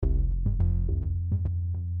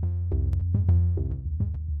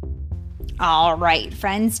All right,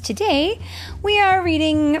 friends, today we are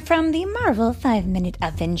reading from the Marvel 5-Minute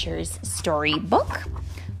Avengers storybook.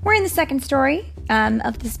 We're in the second story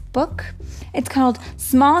of this book. It's called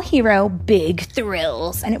Small Hero, Big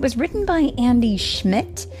Thrills, and it was written by Andy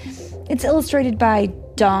Schmidt. It's illustrated by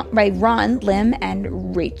Ron Lim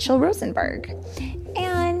and Rachel Rosenberg.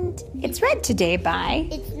 And it's read today by...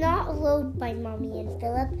 It's not read by Mommy and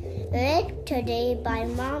Philip. Read today by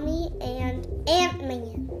Mommy and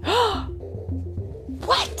Ant-Man.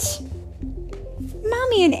 What?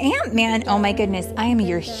 Mommy and Ant-Man? Oh my goodness, I am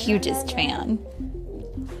your hugest fan.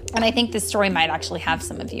 And I think this story might actually have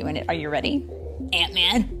some of you in it. Are you ready?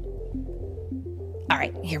 Ant-Man? All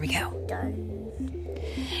right, here we go. Done.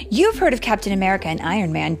 You've heard of Captain America and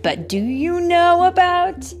Iron Man, but do you know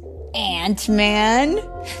about Ant-Man?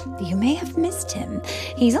 You may have missed him.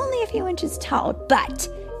 He's only a few inches tall, but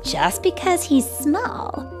just because he's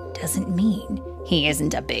small doesn't mean he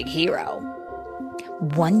isn't a big hero.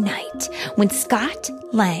 One night, when Scott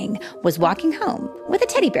Lang was walking home with a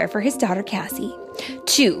teddy bear for his daughter Cassie,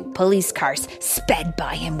 2 police cars sped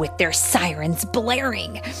by him with their sirens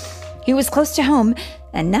blaring. He was close to home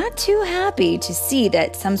and not too happy to see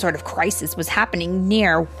that some sort of crisis was happening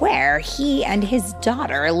near where he and his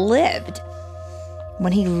daughter lived.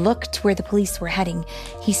 When he looked where the police were heading,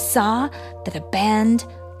 he saw that a band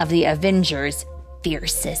of the Avengers'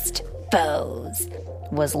 fiercest foes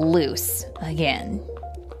was loose again.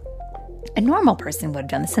 A normal person would have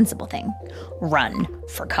done the sensible thing, run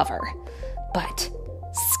for cover. But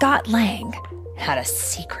Scott Lang had a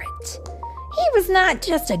secret. He was not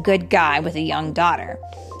just a good guy with a young daughter.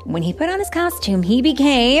 When he put on his costume, he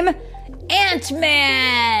became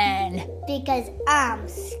Ant-Man! Because I'm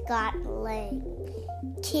Scott Lang.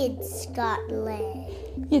 Kid Scott Lang.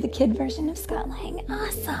 You're the kid version of Scott Lang.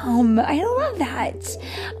 Awesome. I love that.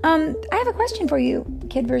 I have a question for you,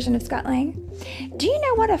 kid version of Scott Lang. Do you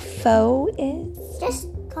know what a foe is? Just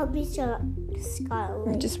call me Scott Or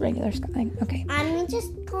Lang. just regular Scott Lang? Okay. I mean,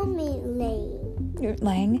 just call me Lang. You're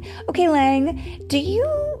Lang. Okay, Lang. Do you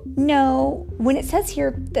know when it says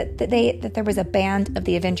here that there was a band of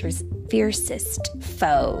the Avengers' fiercest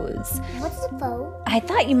foes? What's a foe? I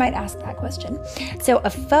thought you might ask that question. So a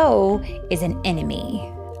foe is an enemy,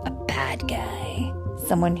 a bad guy,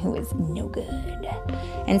 someone who is no good.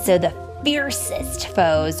 And so the fiercest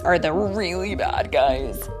foes are the really bad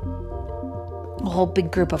guys. A whole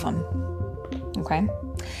big group of them. Okay?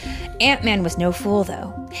 Ant-Man was no fool,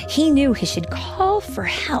 though. He knew he should call for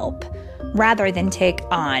help rather than take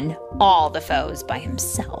on all the foes by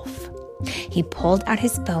himself. He pulled out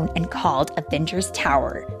his phone and called Avengers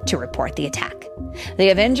Tower to report the attack. The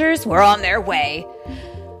Avengers were on their way.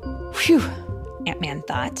 Phew, Ant-Man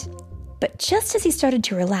thought. But just as he started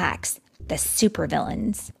to relax, the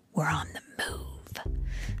supervillains were on the move.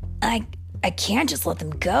 I can't just let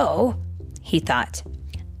them go, he thought.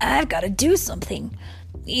 I've got to do something,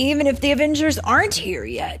 even if the Avengers aren't here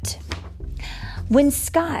yet. When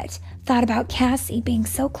Scott thought about Cassie being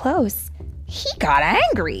so close, he got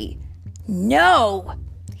angry. No,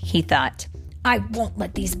 he thought. I won't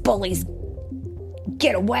let these bullies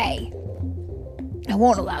get away. I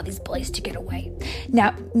won't allow these bullies to get away.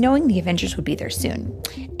 Now, knowing the Avengers would be there soon,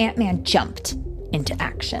 Ant-Man jumped into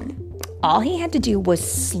action. All he had to do was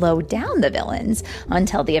slow down the villains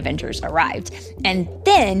until the Avengers arrived, and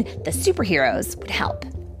then the superheroes would help.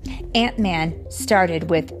 Ant-Man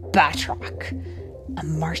started with Batroc, a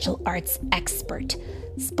martial arts expert,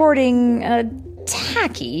 sporting a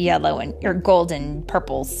tacky yellow or golden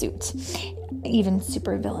purple suit. Even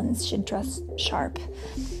supervillains should dress sharp.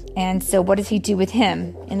 And so what does he do with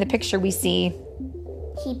him? In the picture we see...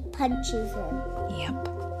 He punches him. Yep.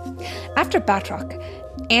 After Batroc,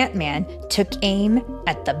 Ant-Man took aim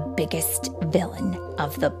at the biggest villain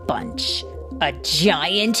of the bunch. A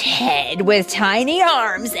giant head with tiny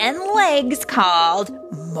arms and legs called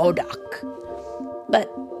MODOK.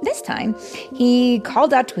 But this time, he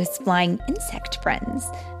called out to his flying insect friends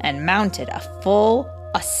and mounted a full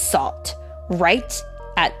assault right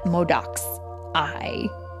at MODOK's eye.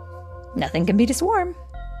 Nothing can beat a swarm.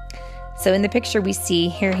 So in the picture we see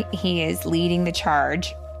here, he is leading the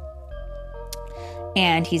charge.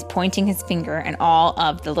 And he's pointing his finger, and all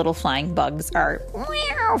of the little flying bugs are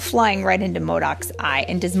flying right into MODOK's eye.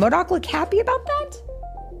 And does MODOK look happy about that?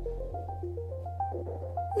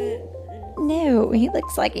 No, he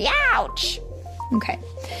looks like, ouch. Okay.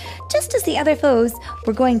 Just as the other foes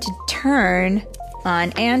were going to turn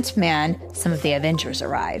on Ant-Man, some of the Avengers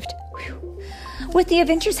arrived. Whew. With the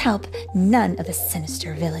Avengers' help, none of the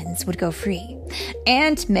sinister villains would go free.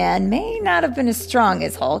 Ant-Man may not have been as strong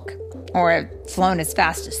as Hulk, or flown as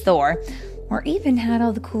fast as Thor, or even had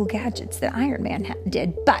all the cool gadgets that Iron Man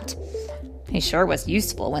did, but he sure was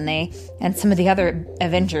useful when they and some of the other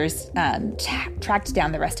Avengers tracked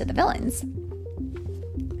down the rest of the villains.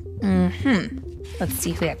 Let's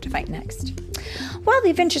see who we have to fight next. While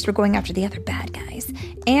the Avengers were going after the other bad guys,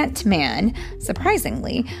 Ant-Man,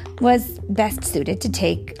 surprisingly, was best suited to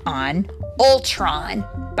take on Ultron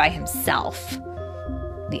by himself.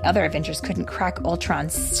 The other Avengers couldn't crack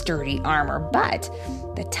Ultron's sturdy armor, but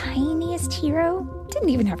the tiniest hero didn't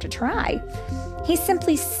even have to try. He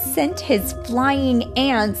simply sent his flying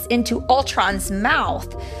ants into Ultron's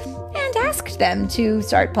mouth and asked them to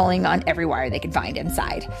start pulling on every wire they could find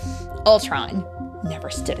inside. Ultron never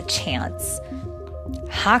stood a chance.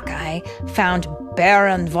 Hawkeye found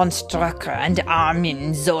Baron von Strucker and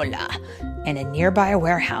Armin Zola in a nearby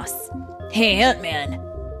warehouse. "Hey, Ant-Man,"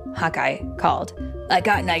 Hawkeye called. "I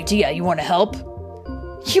got an idea. You want to help?"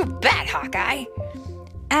 "You bet, Hawkeye."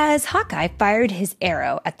 As Hawkeye fired his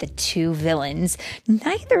arrow at the two villains,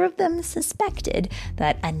 neither of them suspected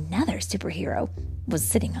that another superhero was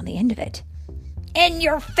sitting on the end of it. "In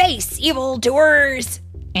your face, evildoers!"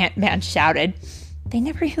 Ant-Man shouted. They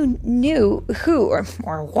never knew who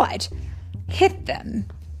or what hit them.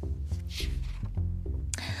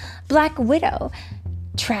 Black Widow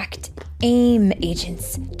tracked AIM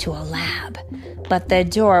agents to a lab, but the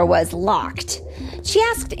door was locked. She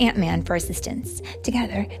asked Ant-Man for assistance.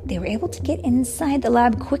 Together, they were able to get inside the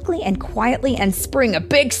lab quickly and quietly and spring a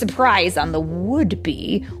big surprise on the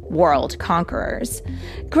would-be world conquerors.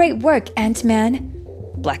 "Great work, Ant-Man,"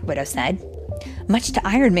 Black Widow said. Much to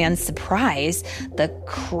Iron Man's surprise, the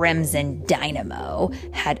Crimson Dynamo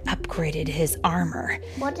had upgraded his armor.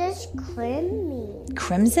 What does crim mean?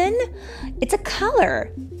 Crimson? It's a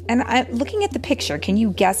color. And I'm looking at the picture. Can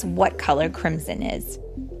you guess what color crimson is?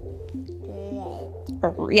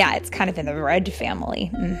 Red. Yeah, it's kind of in the red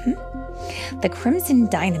family. The Crimson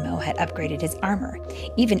Dynamo had upgraded his armor.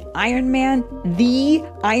 Even Iron Man, the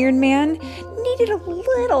Iron Man, needed a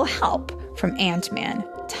little help from Ant-Man.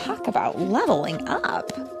 Talk about leveling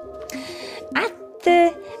up.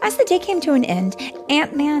 As the day came to an end,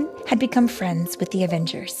 Ant-Man had become friends with the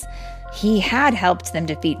Avengers. He had helped them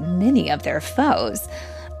defeat many of their foes.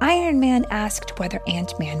 Iron Man asked whether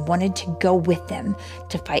Ant-Man wanted to go with them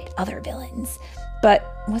to fight other villains, but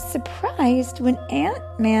was surprised when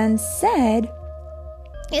Ant-Man said,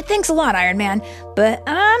 "Thanks a lot, Iron Man, but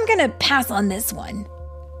I'm gonna pass on this one."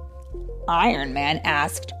 Iron Man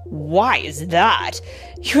asked, "Why is that?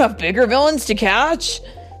 You have bigger villains to catch?"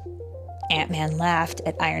 Ant-Man laughed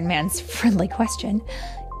at Iron Man's friendly question.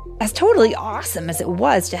 As totally awesome as it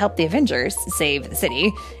was to help the Avengers save the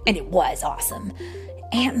city, and it was awesome,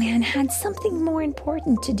 Ant-Man had something more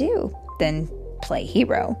important to do than play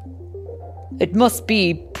hero. "It must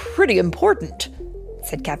be pretty important,"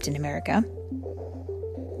 said Captain America.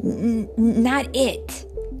 "Not it,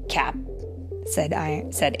 Cap," said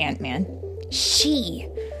Ant-Man. "She,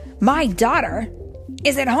 my daughter,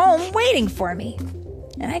 is at home waiting for me,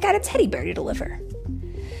 and I got a teddy bear to deliver."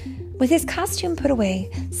 With his costume put away,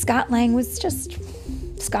 Scott Lang was just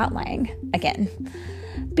Scott Lang again.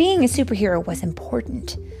 Being a superhero was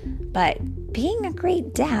important, but being a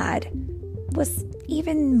great dad was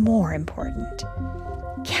even more important.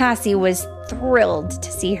 Cassie was thrilled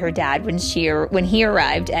to see her dad when he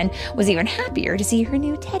arrived, and was even happier to see her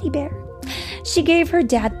new teddy bear. She gave her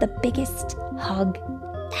dad the biggest hug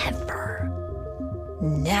ever.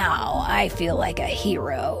 "Now I feel like a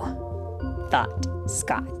hero," thought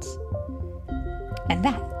Scott. And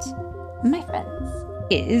that, my friends,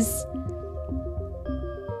 is...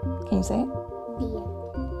 Can you say it? The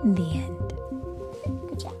end. The end.